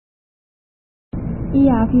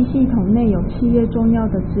ERP 系统内有企业重要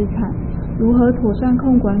的资产，如何妥善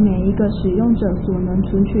控管每一个使用者所能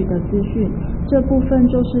存取的资讯，这部分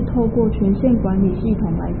就是透过权限管理系统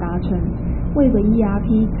来达成。Web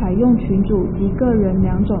ERP 采用群组及个人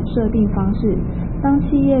两种设定方式。当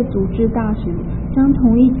企业组织大时，将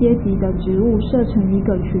同一阶级的职务设成一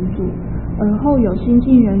个群组，而后有新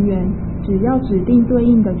进人员只要指定对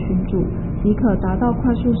应的群组，即可达到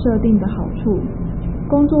快速设定的好处。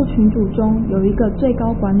工作群组中有一个最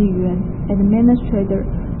高管理员 Administrator，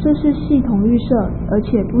 这是系统预设，而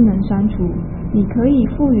且不能删除。你可以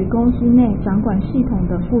赋予公司内掌管系统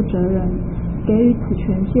的负责人，给予此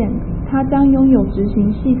权限，他将拥有执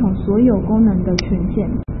行系统所有功能的权限。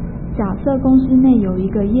假设公司内有一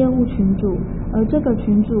个业务群组，而这个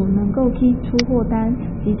群组能够key出货单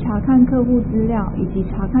及查看客户资料以及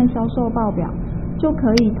查看销售报表，就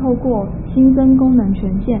可以透过新增功能权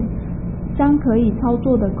限，将可以操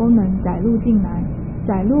作的功能载入进来。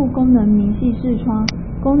载入功能明细视窗，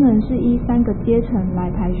功能是依3个阶层来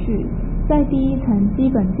排序。在第一层基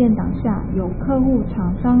本建档下，有客户、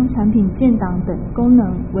厂商、产品建档等功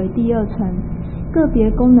能为第2层。个别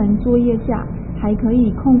功能作业下还可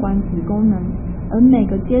以控管子功能，而每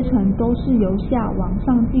个阶层都是由下往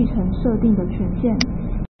上继承设定的权限。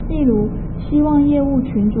例如，希望业务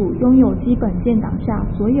群组拥有基本建档下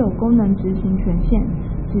所有功能执行权限，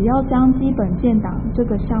只要将基本建档这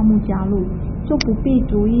个项目加入，就不必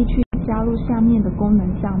逐一去加入下面的功能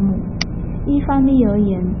项目。依范例而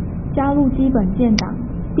言，加入基本建档，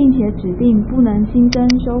并且指定不能新增、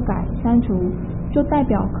修改、删除，就代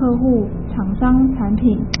表客户、厂商、产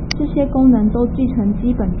品这些功能都继承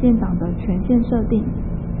基本建档的权限设定。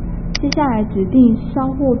接下来指定销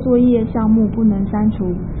货作业项目不能删除，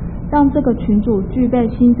让这个群组具备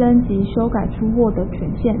新增及修改出货的权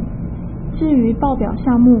限。至于报表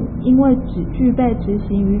项目，因为只具备执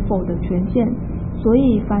行与否的权限，所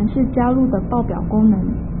以凡是加入的报表功能，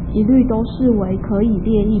一律都视为可以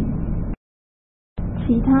列印。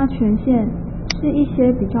其他权限是一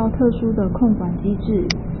些比较特殊的控管机制。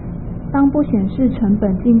当不显示成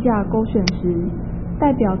本竞价勾选时，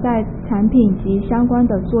代表在产品及相关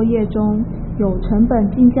的作业中有成本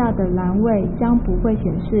竞价的栏位将不会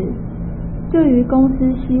显示。对于公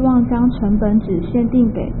司希望将成本只限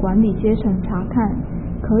定给管理阶层查看，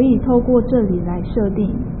可以透过这里来设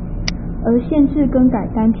定。而限制更改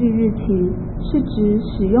单据日期，是指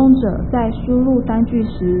使用者在输入单据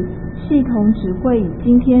时，系统只会以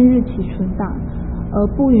今天日期存档，而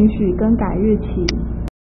不允许更改日期。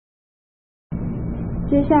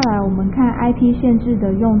接下来我们看 IP 限制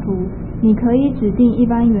的用途。你可以指定一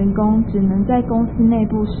般员工只能在公司内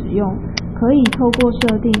部使用，可以透过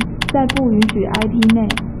设定，在不允许 IP 内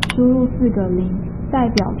输入4个0，代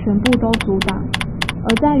表全部都阻挡。而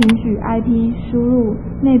在允许 IP 输入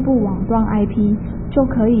内部网段 IP， 就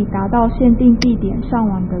可以达到限定地点上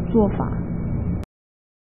网的做法。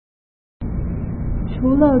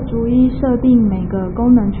除了逐一设定每个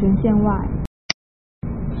功能权限外，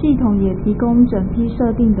系统也提供整批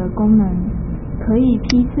设定的功能，可以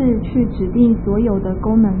批次去指定所有的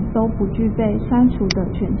功能都不具备删除的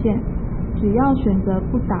权限，只要选择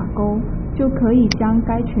不打勾，就可以将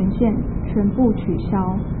该权限全部取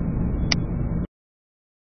消。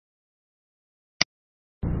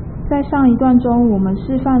在上一段中，我们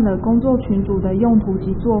示范了工作群组的用途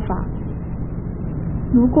及做法。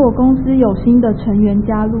如果公司有新的成员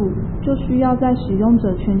加入，就需要在使用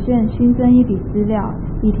者权限新增一笔资料，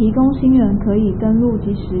以提供新人可以登录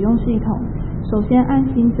及使用系统。首先按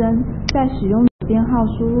新增，在使用者编号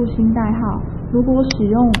输入新代号。如果使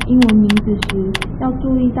用英文名字时，要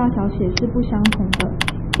注意大小写是不相同的。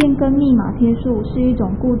变更密码天数是一种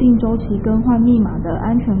固定周期更换密码的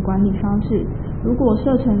安全管理方式。如果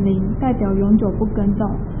设成0，代表永久不更动；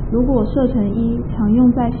如果设成1，常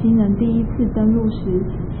用在新人第一次登录时，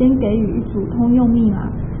先给予一组通用密码，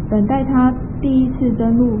等待他第一次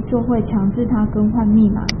登录就会强制他更换密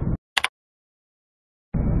码。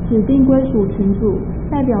指定归属群组，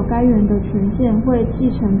代表该员的权限会继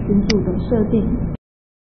承群组的设定。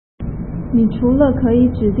你除了可以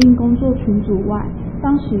指定工作群组外，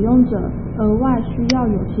当使用者额外需要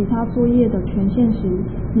有其他作业的权限时，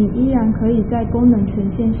你依然可以在功能权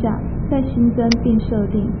限下再新增并设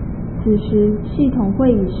定。此时系统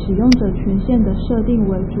会以使用者权限的设定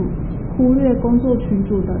为主，忽略工作群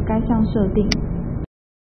组的该项设定。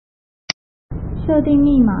设定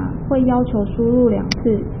密码会要求输入2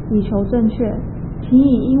次，以求正确，请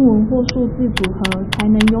以英文或数字组合才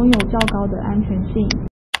能拥有较高的安全性。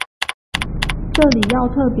这里要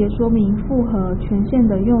特别说明复合权限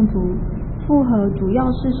的用途。复合主要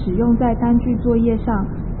是使用在单据作业上，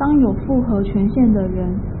当有复合权限的人，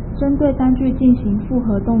针对单据进行复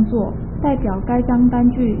核动作，代表该张单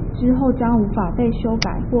据之后将无法被修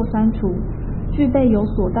改或删除，具备有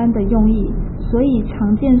锁单的用意，所以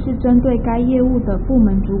常见是针对该业务的部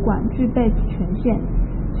门主管具备权限。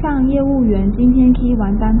像业务员今天 key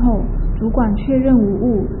完单后，主管确认无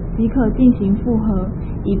误，即可进行复核，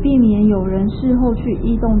以避免有人事后去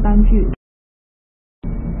异动单据。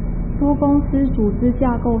多公司组织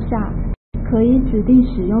架构下，可以指定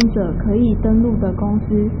使用者可以登录的公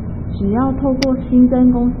司，只要透过新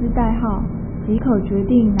增公司代号，即可决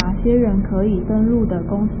定哪些人可以登录的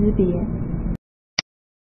公司别。